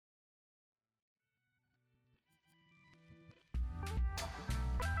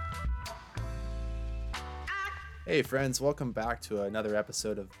Hey friends, welcome back to another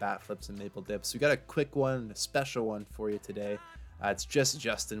episode of Bat Flips and Maple Dips. We got a quick one, a special one for you today. It's just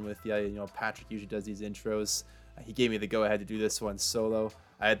Justin with you. Patrick usually does these intros. He gave me the go-ahead to do this one solo.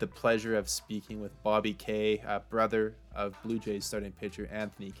 I had the pleasure of speaking with Bobby Kay, brother of Blue Jays starting pitcher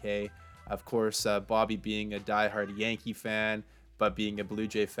Anthony Kay. Of course, Bobby being a diehard Yankee fan, but being a Blue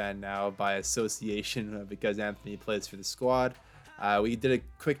Jay fan now by association because Anthony plays for the squad. We did a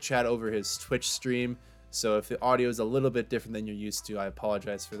quick chat over his Twitch stream. So if the audio is a little bit different than you're used to, I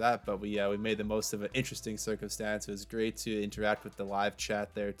apologize for that. But we made the most of an interesting circumstance. It was great to interact with the live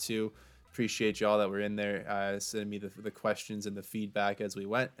chat there too. Appreciate y'all that were in there sending me the questions and the feedback as we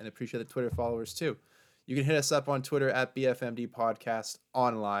went, and appreciate the Twitter followers too. You can hit us up on Twitter at BFMD Podcast,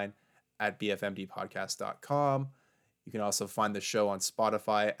 online at bfmdpodcast.com. You can also find the show on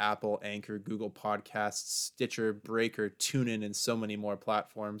Spotify, Apple, Anchor, Google Podcasts, Stitcher, Breaker, TuneIn, and so many more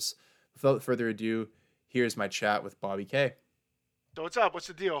platforms. Without further ado, here's my chat with Bobby Kay. So what's up? What's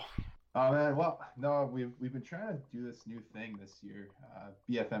the deal? Oh man, well, no, we've been trying to do this new thing this year.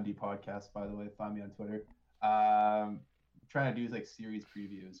 BFMD Podcast, by the way, find me on Twitter. Trying to do like series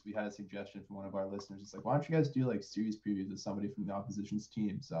previews. We had a suggestion from one of our listeners. It's like, why don't you guys do like series previews with somebody from the opposition's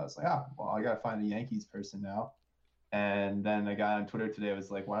team? So I was like, well, I gotta find a Yankees person now. And then a guy on Twitter today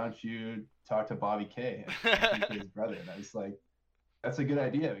was like, why don't you talk to Bobby Kay, his brother? And I was like, that's a good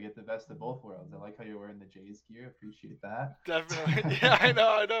idea. We get the best of both worlds. I like how you're wearing the Jays gear. Appreciate that. Definitely. Yeah, I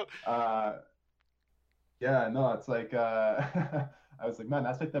know. Yeah, no, it's like, I was like, man,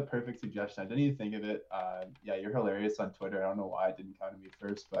 that's like the perfect suggestion. I didn't even think of it. Yeah, you're hilarious on Twitter. I don't know why it didn't come to me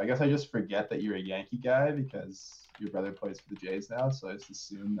first, but I guess I just forget that you're a Yankee guy because your brother plays for the Jays now. So I just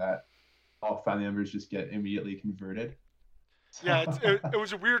assume that all family members just get immediately converted. Yeah, it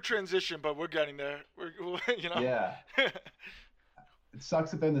was a weird transition, but we're getting there. Yeah. It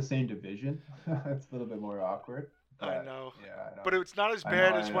sucks that they're in the same division. It's a little bit more awkward. I know. Yeah, I know. But it's not as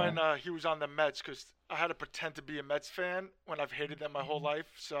bad as when he was on the Mets, because I had to pretend to be a Mets fan when I've hated them my whole life.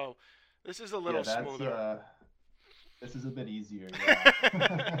 So this is a little smoother. This is a bit easier.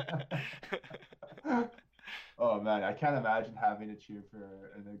 Yeah. Oh man, I can't imagine having to cheer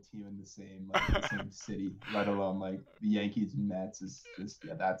for another team in the same city, let alone like the Yankees and Mets is just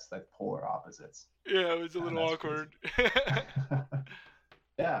that's like polar opposites. Yeah, it was a little awkward.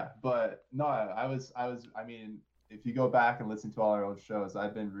 Yeah, but no, I mean, if you go back and listen to all our old shows, I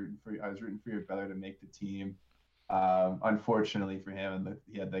was rooting for your brother to make the team. Unfortunately for him, and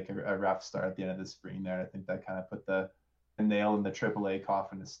he had like a rough start at the end of the spring there. I think that kind of put the nail in the AAA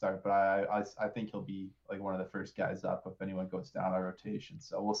coffin to start, but I think he'll be like one of the first guys up if anyone goes down our rotation.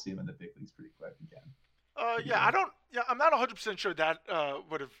 So we'll see him in the big leagues pretty quick again. I'm not 100% sure that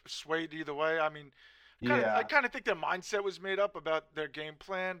would have swayed either way. I mean, I kind of think their mindset was made up about their game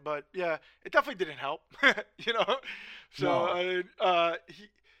plan, but yeah, it definitely didn't help. So no.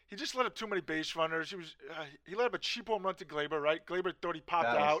 He just let up too many base runners. He let up a cheap home run to Gleyber, right? Gleyber thought he popped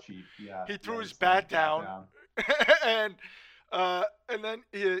out. Cheap. Yeah. He threw his bat down. and then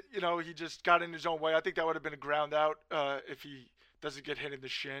he just got in his own way. I think that would have been a ground out if he doesn't get hit in the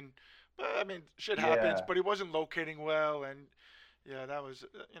shin. But I mean, shit happens. But he wasn't locating well, and yeah, that was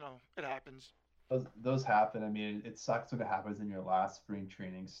it happens. Those happen. I mean, it sucks when it happens in your last spring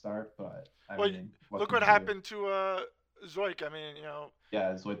training start, but look what happened to Zoik. I mean,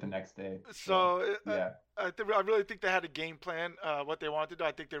 Yeah, Zoik the next day. So yeah, I really think they had a game plan. What they wanted to do,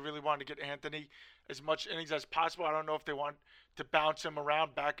 I think they really wanted to get Anthony as much innings as possible. I don't know if they want to bounce him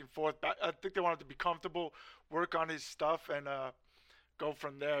around back and forth. I think they wanted to be comfortable, work on his stuff, and go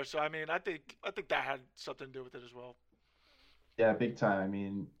from there. So I mean, I think that had something to do with it as well. Yeah, big time. I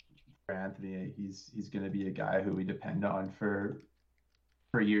mean, for Anthony, he's going to be a guy who we depend on for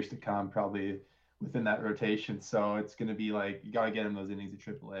years to come, probably within that rotation. So it's going to be like you got to get him those innings at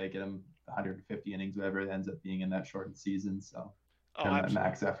AAA, get him 150 innings, whatever it ends up being in that shortened season. So that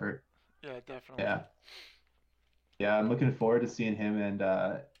max effort. Yeah, definitely. Yeah, I'm looking forward to seeing him and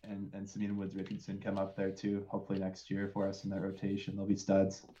Samina Woods Richardson come up there too. Hopefully next year for us in that rotation, they'll be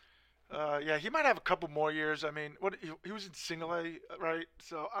studs. Yeah, he might have a couple more years. I mean, he was in Single A, right?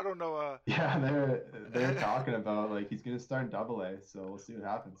 So I don't know. Yeah, they're talking about like he's gonna start in Double A, so we'll see what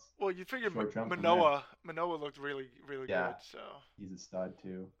happens. Well, you figure Manoah looked really good. So he's a stud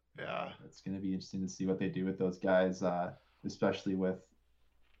too. Yeah, it's gonna be interesting to see what they do with those guys, especially with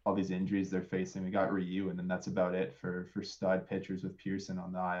all these injuries they're facing. We got Ryu, and then that's about it for stud pitchers with Pearson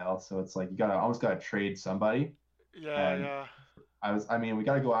on the IL. So it's like you almost gotta trade somebody. Yeah. We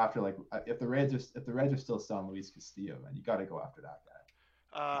got to go after like if the Reds are still selling Luis Castillo, man, you got to go after that guy.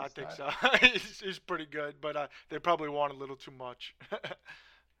 I think so. He's pretty good, but they probably want a little too much.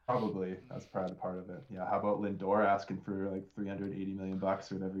 Probably that's probably part of it. Yeah. How about Lindor asking for like 380 million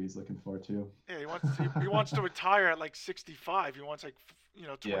bucks or whatever he's looking for too? Yeah, he wants to retire at like 65. He wants like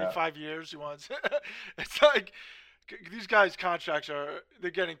Yeah. 25 years. He wants. It's like these guys' contracts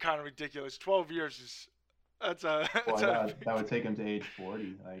they're getting kind of ridiculous. 12 years is that's a. Well, that would take him to age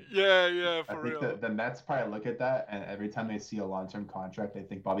 40. Like, yeah, I for think real. the Mets probably look at that, and every time they see a long-term contract, they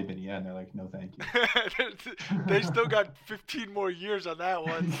think Bobby Bonilla, and they're like, no, thank you. They still got 15 more years on that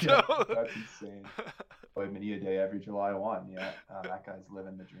one. Yeah, So. that's insane. Bobby Bonilla Day every July 1. Yeah, that guy's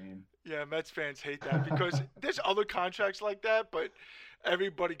living the dream. Yeah, Mets fans hate that because there's other contracts like that, but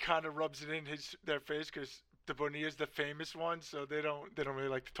everybody kind of rubs it in their face because the Bonilla's the famous one, so they don't really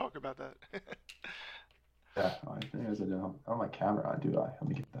like to talk about that. Yeah, I think I don't have my camera on, do I? Let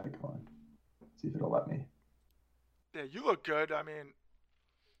me get that going. See if it'll let me. Yeah, you look good. I mean,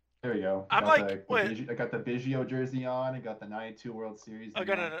 there we go. I got the Biggio jersey on. I got the '92 World Series. I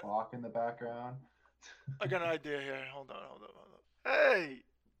got a clock in the background. I got an idea here. Hold on. Hey,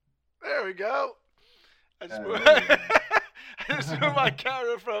 there we go. I just moved my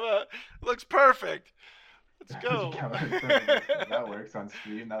camera from looks perfect. Let's go. That works on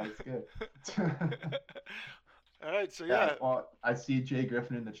stream. That looks good. All right, so yeah. Well, I see Jay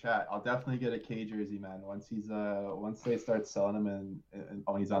Griffin in the chat. I'll definitely get a K jersey, man. Once they start selling him and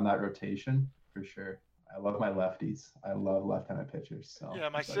when he's on that rotation, for sure. I love my lefties. I love left-handed pitchers. So yeah,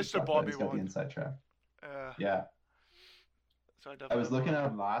 my sister bought me one. Got the inside track. Yeah. So I was looking at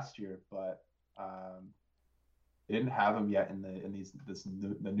him last year, but they didn't have him yet in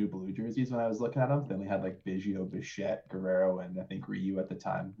the new blue jerseys when I was looking at them. They only had like Biggio, Bichette, Guerrero, and I think Ryu at the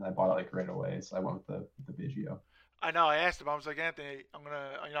time. And I bought it like right away, so I went with the Biggio. I know. I asked him. I was like, Anthony, I'm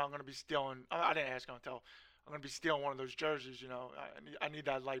gonna be stealing. I didn't ask him until I'm gonna be stealing one of those jerseys. I need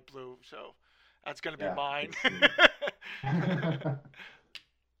that light blue, so that's gonna be mine.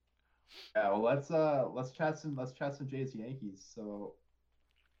 Yeah. Well, let's chat some Jays Yankees. So.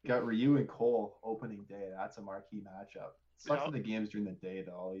 Got Ryu and Cole opening day. That's a marquee matchup. Sucks for the games during the day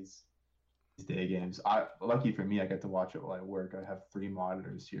though. All these day games. Lucky for me, I get to watch it while I work. I have 3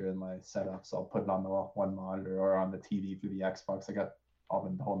 monitors here in my setup, so I'll put it on the one monitor or on the TV through the Xbox. I got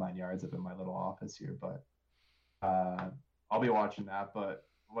the whole 9 yards up in my little office here, but I'll be watching that. But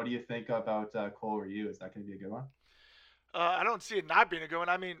what do you think about Cole Ryu? Is that going to be a good one? I don't see it not being a good one.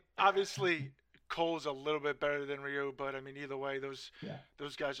 I mean, obviously. Cole's a little bit better than Ryu, but I mean, either way, those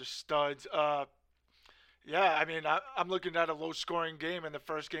guys are studs. Yeah, I mean, I'm looking at a low-scoring game in the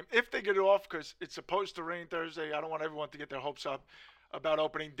first game if they get it off because it's supposed to rain Thursday. I don't want everyone to get their hopes up about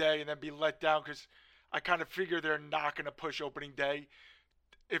opening day and then be let down because I kind of figure they're not going to push opening day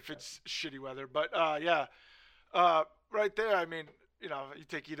if it's shitty weather. But yeah, right there, I mean, you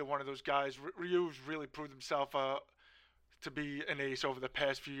take either one of those guys. Ryu's really proved himself to be an ace over the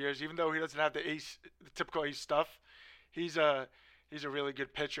past few years. Even though he doesn't have the typical ace stuff, he's a really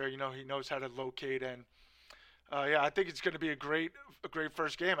good pitcher. He knows how to locate and yeah, I think it's going to be a great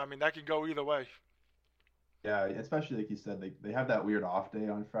first game. I mean, that can go either way. Yeah, especially like you said, they have that weird off day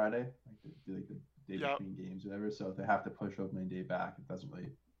on Friday, like they do like the day between games, or whatever. So if they have to push opening day back, it doesn't really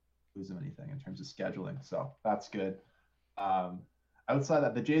lose them anything in terms of scheduling. So that's good. Outside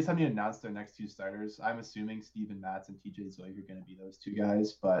that, the Jays haven't even announced their next 2 starters. I'm assuming Steven Matz and TJ Zoid are going to be those 2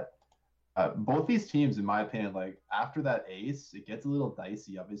 guys. But both these teams, in my opinion, like after that ace, it gets a little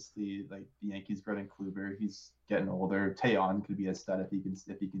dicey. Obviously, like the Yankees, Brendan Kluber, he's getting older. Taillon could be a stud if he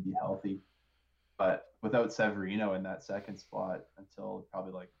can be healthy. But without Severino in that second spot until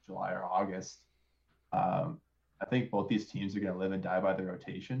probably like July or August, I think both these teams are going to live and die by the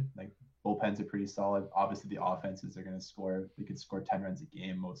rotation. Like bullpens are pretty solid. Obviously, the offenses are going to score. They could score 10 runs a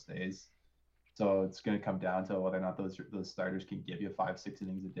game most days. So it's going to come down to whether or not those starters can give you 5-6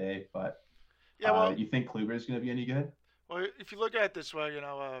 innings a day. But you think Kluber is going to be any good? Well, if you look at it this way,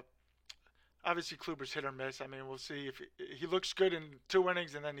 obviously Kluber's hit or miss. I mean, we'll see if he looks good in 2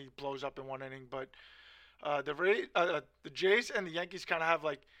 innings and then he blows up in 1 inning. But the Jays and the Yankees kind of have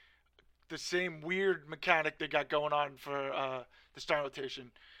like the same weird mechanic they got going on for the starting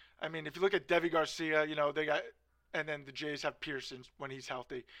rotation. I mean, if you look at Deivi Garcia, they got, and then the Jays have Pearson when he's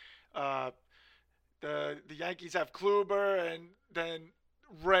healthy. The Yankees have Kluber and then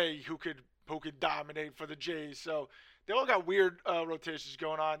Ray who could dominate for the Jays. So they all got weird rotations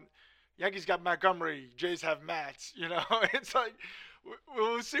going on. Yankees got Montgomery, Jays have Matz. It's like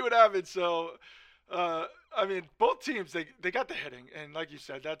we'll see what happens. So I mean, both teams they got the hitting, and like you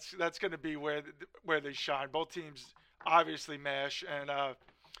said, that's going to be where they shine. Both teams obviously mash, and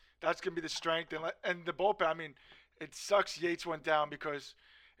that's going to be the strength and the bullpen. I mean, it sucks Yates went down because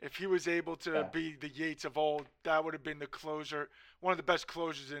if he was able to be the Yates of old, that would have been the closer, one of the best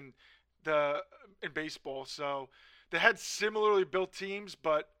closers in baseball. So they had similarly built teams,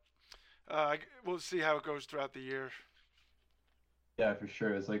 but we'll see how it goes throughout the year. Yeah, for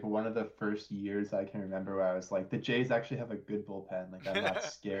sure. It's like one of the first years I can remember where I was like, the Jays actually have a good bullpen. Like, I'm not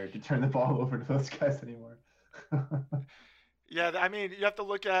scared to turn the ball over to those guys anymore. Yeah, I mean, you have to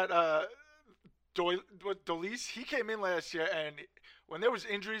look at Dolis. He came in last year, and when there was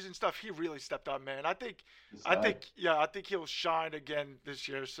injuries and stuff, he really stepped up, man. I think he'll shine again this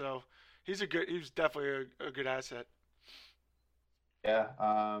year. So he's definitely a good asset. Yeah.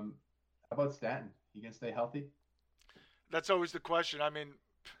 How about Stanton? He gonna stay healthy? That's always the question. I mean,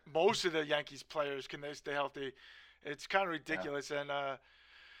 most of the Yankees players, can they stay healthy? It's kind of ridiculous. Yeah. And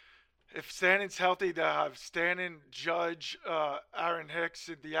if Stanton's healthy, they'll have Stanton, Judge, Aaron Hicks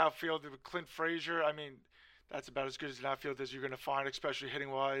in the outfield with Clint Frazier. I mean, that's about as good as an outfield as you're going to find, especially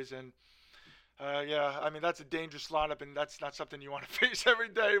hitting-wise. And, I mean, that's a dangerous lineup, and that's not something you want to face every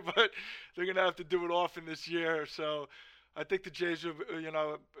day, but they're going to have to do it often this year. So I think the Jays,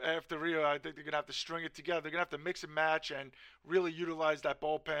 after Rio, I think they're going to have to string it together. They're going to have to mix and match and really utilize that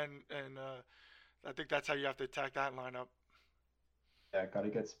bullpen, and I think that's how you have to attack that lineup. Yeah, got to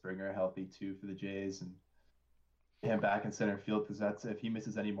get Springer healthy, too, for the Jays, and him back in center field, because if he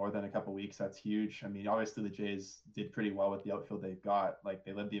misses any more than a couple weeks, that's huge. I mean, obviously, the Jays did pretty well with the outfield they've got. Like,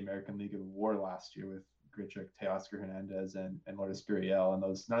 they led the American League of War last year with Grichuk, Teoscar Hernandez, and Lourdes Gurriel, and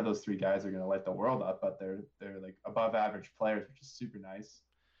none of those three guys are going to light the world up, but they're like above average players, which is super nice.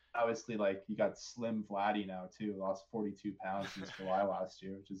 Obviously, like, you got Slim Vladdy now too, lost 42 pounds since July last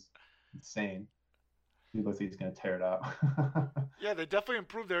year, which is insane. He looks like he's going to tear it up. Yeah, they definitely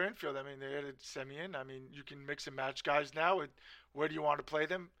improved their infield. I mean, they added Semien. I mean, you can mix and match guys now. Where do you want to play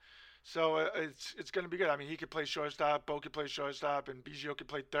them? So it's going to be good. I mean, he could play shortstop, Bo could play shortstop, and Biggio could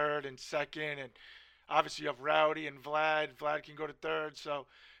play third and second, and obviously, you have Rowdy and Vlad. Vlad can go to third, so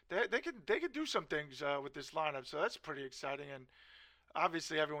they can do some things with this lineup. So that's pretty exciting, and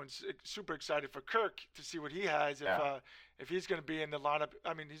obviously everyone's super excited for Kirk to see what he has if he's going to be in the lineup.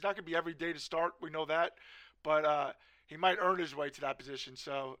 I mean, he's not going to be every day to start. We know that, but he might earn his way to that position.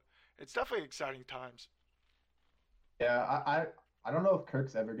 So it's definitely exciting times. Yeah, I don't know if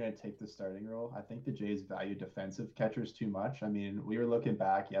Kirk's ever going to take the starting role. I think the Jays value defensive catchers too much. I mean, we were looking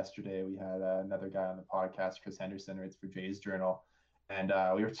back yesterday. We had another guy on the podcast, Chris Henderson, writes for Jays Journal. And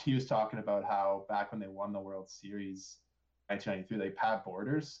he was talking about how back when they won the World Series in 1993, like Pat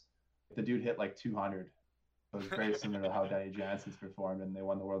Borders, the dude hit like 200. So it was very similar to how Danny Jansen's performed, and they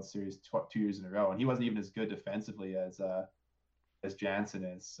won the World Series 2 years in a row. And he wasn't even as good defensively as Jansen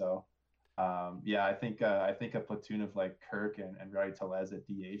is. So I think a platoon of like Kirk and Rowdy Tellez at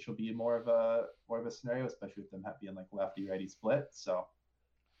DH will be more of a scenario, especially with them being like lefty righty split. So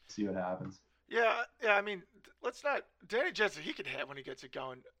see what happens. Yeah. I mean, Danny Jansen, he can hit when he gets it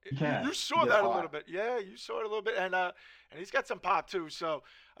going. You saw that a little bit. Yeah, you saw it a little bit, and he's got some pop too. So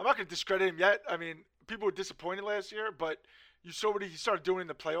I'm not going to discredit him yet. I mean, people were disappointed last year, but you saw what he started doing in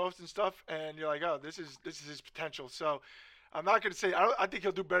the playoffs and stuff, and you're like, oh, this is his potential. So I'm not going to say I think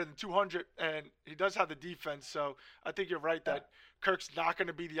he'll do better than 200, and he does have the defense. So I think you're right that Kirk's not going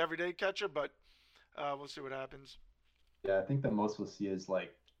to be the everyday catcher, but we'll see what happens. Yeah, I think the most we'll see is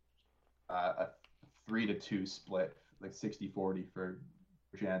like a 3-2 split, like 60-40 for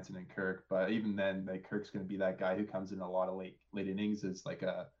Jansen and Kirk. But even then, like Kirk's going to be that guy who comes in a lot of late innings as like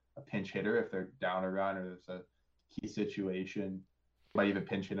a pinch hitter if they're down a run or there's a key situation. Might even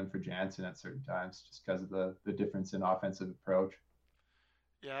pinch hit him for Jansen at certain times just because of the difference in offensive approach.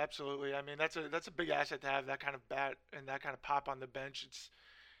 Yeah, absolutely. I mean, that's a big asset to have that kind of bat and that kind of pop on the bench.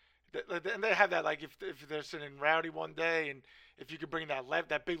 And they have that, like if they're sitting Rowdy one day, and if you could bring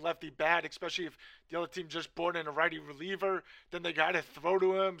that big lefty bat, especially if the other team just brought in a righty reliever, then they got to throw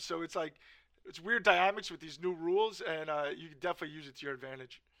to him. So it's like it's weird dynamics with these new rules, and you can definitely use it to your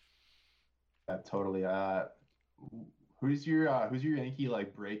advantage. Yeah, totally. Who's your Yankee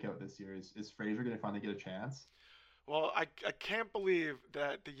like breakout this year? Is Frazier going to finally get a chance? Well, I can't believe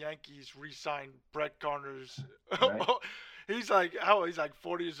that the Yankees re-signed Brett Garner's. Right. He's like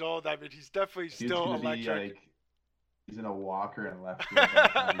 40 years old. I mean, he's definitely still electric. He's in a walker and left field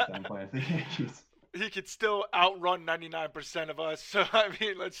playing for the Yankees. He could still outrun 99% of us. So I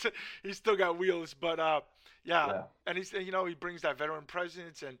mean, he's still got wheels. But yeah. And he brings that veteran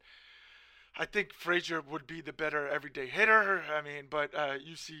presence, and I think Frazier would be the better everyday hitter. I mean, but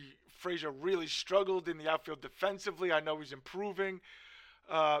you see Frazier really struggled in the outfield defensively. I know he's improving,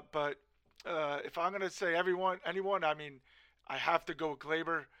 but if I'm gonna say anyone, I mean, I have to go with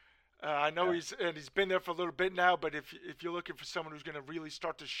Gleyber. I know Yeah. he's been there for a little bit now, but if you're looking for someone who's going to really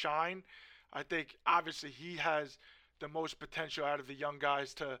start to shine, I think obviously he has the most potential out of the young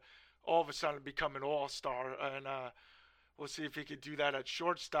guys to all of a sudden become an all-star, and we'll see if he could do that at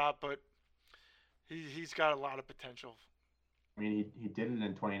shortstop. But he's got a lot of potential. I mean, he did it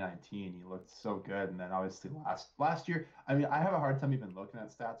in 2019. He looked so good, and then obviously last year. I mean, I have a hard time even looking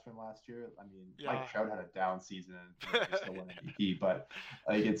at stats from last year. I mean, Yeah. Mike Trout had a down season and he still won MVP, but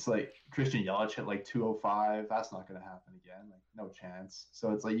like it's like Christian Yelich hit like 205. That's not going to happen again. Like no chance.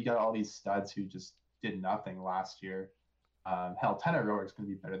 So it's like you got all these studs who just did nothing last year. Hell, Tanner Roark's going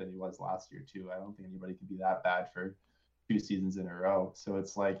to be better than he was last year too. I don't think anybody can be that bad for 2 seasons in a row. So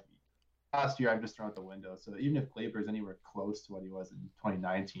it's like last year I'm just thrown out the window. So even if Gleyber is anywhere close to what he was in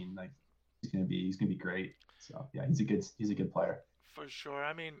 2019, like he's gonna be great. So yeah, he's a good player. For sure.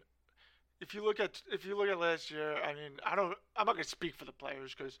 I mean, if you look at last year, I mean, I'm not gonna speak for the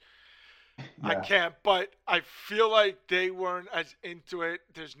players because I Yeah, can't, but I feel like they weren't as into it.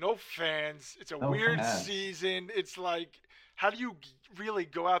 There's no fans. It's a no weird fans. season. It's like, how do you really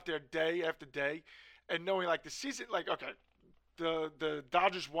go out there day after day and knowing like the season, like, okay, the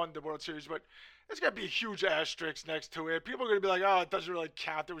Dodgers won the World Series, but it's gonna be a huge asterisk next to it. People are gonna be like, oh, it doesn't really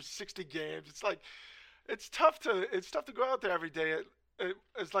count. There was 60 games. It's like, it's tough to go out there every day.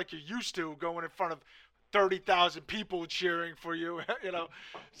 It's like you're used to going in front of 30,000 people cheering for you, you know.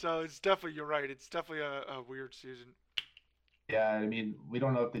 So it's definitely, you're right. It's definitely a weird season. Yeah, I mean we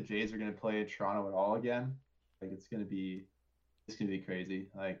don't know if the Jays are gonna play in Toronto at all again. Like it's gonna be crazy.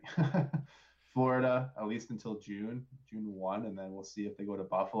 Like Florida, at least until June 1, and then we'll see if they go to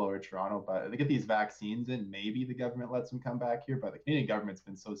Buffalo or Toronto. But if they get these vaccines in, maybe the government lets them come back here. But the Canadian government's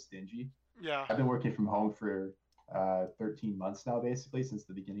been so stingy. Yeah, I've been working from home for 13 months now, basically, since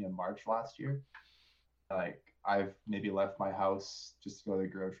the beginning of March last year. Like, I've maybe left my house just to go to the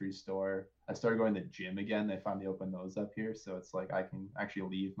grocery store. I started going to the gym again. They finally opened those up here. So it's like I can actually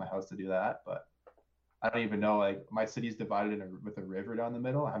leave my house to do that. But I don't even know. Like, my city's divided with a river down the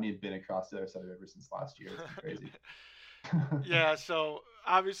middle. I haven't even been across the other side of the river since last year. It's been crazy. yeah. So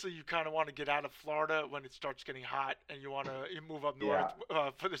obviously, you kind of want to get out of Florida when it starts getting hot, and you move up north Yeah.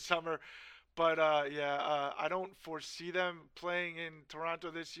 for the summer. But yeah, I don't foresee them playing in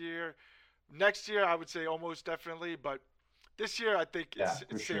Toronto this year. Next year, I would say almost definitely, but this year, I think Yeah, for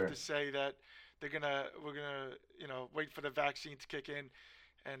it's safe to sure. say that we're gonna wait for the vaccine to kick in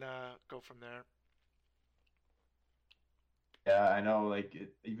and go from there. Yeah, I know. Like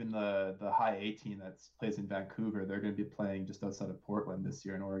even the high A team that plays in Vancouver, they're going to be playing just outside of Portland this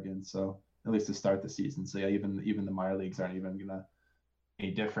year in Oregon. So at least to start the season. So yeah, even the minor leagues aren't even gonna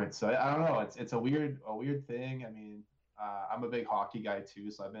be different. So I don't know. It's a weird thing. I mean, I'm a big hockey guy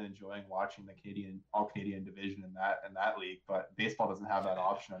too, so I've been enjoying watching the Canadian all Canadian division in that league. But baseball doesn't have that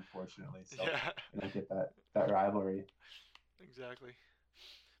option, unfortunately. So Yeah, you don't get that rivalry. exactly.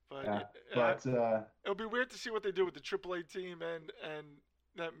 But Yeah, yeah, but it'll be weird to see what they do with the AAA team and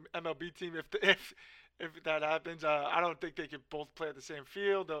that MLB team if that happens. I don't think they could both play at the same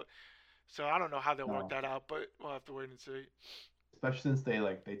field, so I don't know how they'll work no. that out. But we'll have to wait and see. Especially since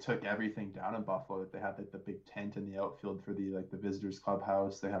they took everything down in Buffalo. They had like the big tent in the outfield for the visitors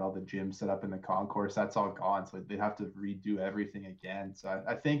clubhouse. They had all the gyms set up in the concourse. That's all gone. So they have to redo everything again. So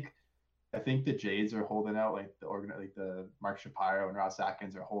I think the Jays are holding out, like the Mark Shapiro and Ross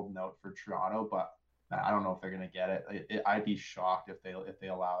Atkins are holding out for Toronto, but I don't know if they're gonna get it. I'd be shocked if they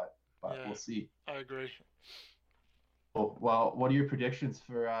allow it, but Yeah, we'll see. I agree. Well, what are your predictions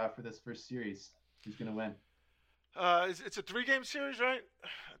for this first series? Who's gonna win? It's a three-game series, right?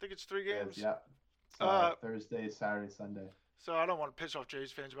 I think it's three It is, games. yeah. It's Uh, Thursday, Saturday, Sunday. so I don't want to piss off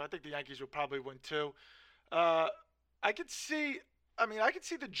Jays fans, but I think the Yankees will probably win too. Uh, I could see. I mean, I could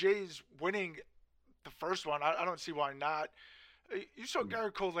see the Jays winning the first one. I don't see why not. You saw Hmm.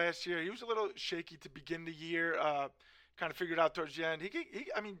 Garrett Cole last year. He was a little shaky to begin the year. Kind of figured out towards the end.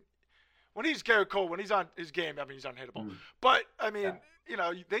 I mean, when he's Garrett Cole, when he's on his game, I mean, he's unhittable. Hmm. But I Yeah.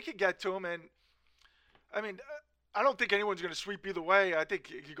 mean, they could get to him, and I mean, I don't think anyone's going to sweep either way. I think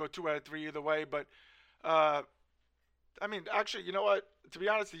he could go 2 out of 3 either way. But uh, I mean, actually, you know what? To be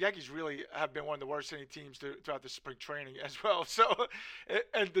honest, the Yankees really have been one of the worst hitting teams throughout the spring training as well. So,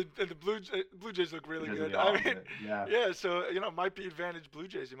 and the Blue Jays look really Which is good. the I mean, opposite. Yeah. yeah. So it might be advantage Blue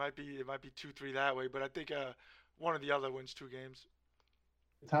Jays. It might be 2-3 that way. But I think one or the other wins 2 games.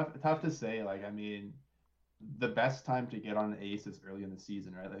 Tough to say. Like, I mean, the best time to get on an ace is early in the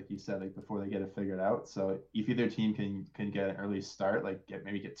season, right? Like you said, like before they get it figured out. So if either team can get an early start, like get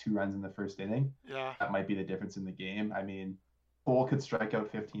 2 runs in the first inning, Yeah. that might be the difference in the game. I mean, Cole could strike out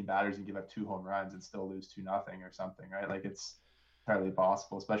 15 batters and give up 2 home runs and still lose 2-0 or something, right? Like entirely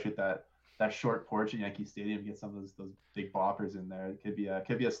possible, especially at that short porch at Yankee Stadium. Get some of those big boppers in there. It could be a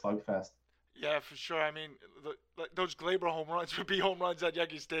slugfest. Yeah, for sure. I mean, those Glaber home runs would be home runs at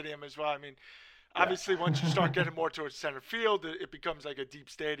Yankee Stadium as well. I mean, obviously, once you start getting more towards center field, it becomes like a deep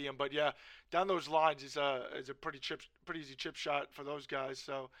stadium. But yeah, down those lines is a pretty easy chip shot for those guys.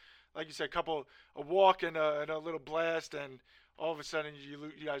 So, like you said, a walk and a little blast, and all of a sudden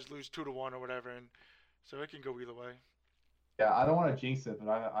you guys lose 2-1 or whatever, and so it can go either way. Yeah, I don't want to jinx it,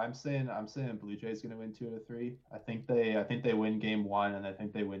 but I'm saying Blue Jays going to win 2-3. I think they win game 1, and I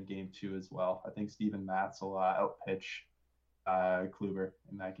think they win game 2 as well. I think Steven Matz will outpitch Kluber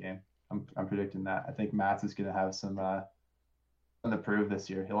in that game. I'm predicting that. I think Matz is going to have some to prove this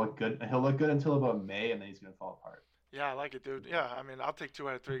year. He'll look good. He'll look good until about May, and then he's going to fall apart. Yeah, I like it, dude. Yeah, I mean, I'll take 2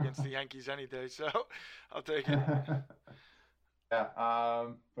 out of 3 against the Yankees any day, so I'll take it. Yeah,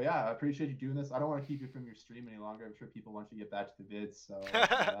 but yeah, I appreciate you doing this. I don't want to keep you from your stream any longer. I'm sure people want you to get back to the vids. So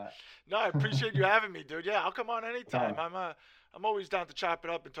no, I appreciate you having me, dude. Yeah, I'll come on anytime. I'm always down to chop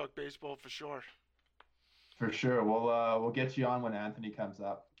it up and talk baseball for sure. For sure, we'll get you on when Anthony comes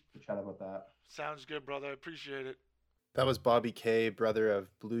up to chat about that. Sounds good, brother. I appreciate it. That was Bobby Kay, brother of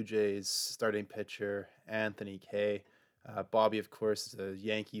Blue Jays starting pitcher Anthony Kay. Bobby, of course, is a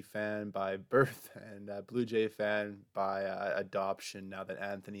Yankee fan by birth and a Blue Jay fan by adoption now that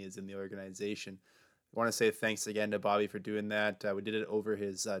Anthony is in the organization. I want to say thanks again to Bobby for doing that. We did it over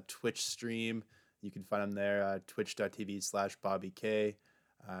his Twitch stream. You can find him there, twitch.tv/BobbyK.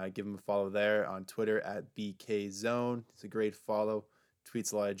 Give him a follow there on Twitter at BKZone. It's a great follow.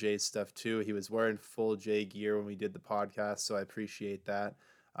 Tweets a lot of Jay stuff too. He was wearing full Jay gear when we did the podcast, so I appreciate that.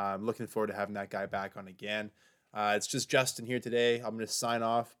 I'm looking forward to having that guy back on again. It's just Justin here today. I'm going to sign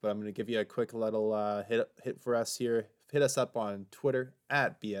off, but I'm going to give you a quick little hit for us here. Hit us up on Twitter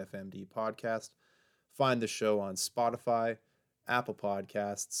at BFMD Podcast. Find the show on Spotify, Apple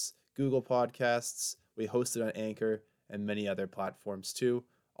Podcasts, Google Podcasts. We host it on Anchor and many other platforms too.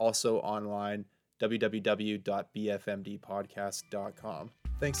 Also online, www.bfmdpodcast.com.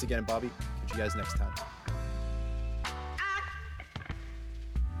 Thanks again, Bobby. Catch you guys next time.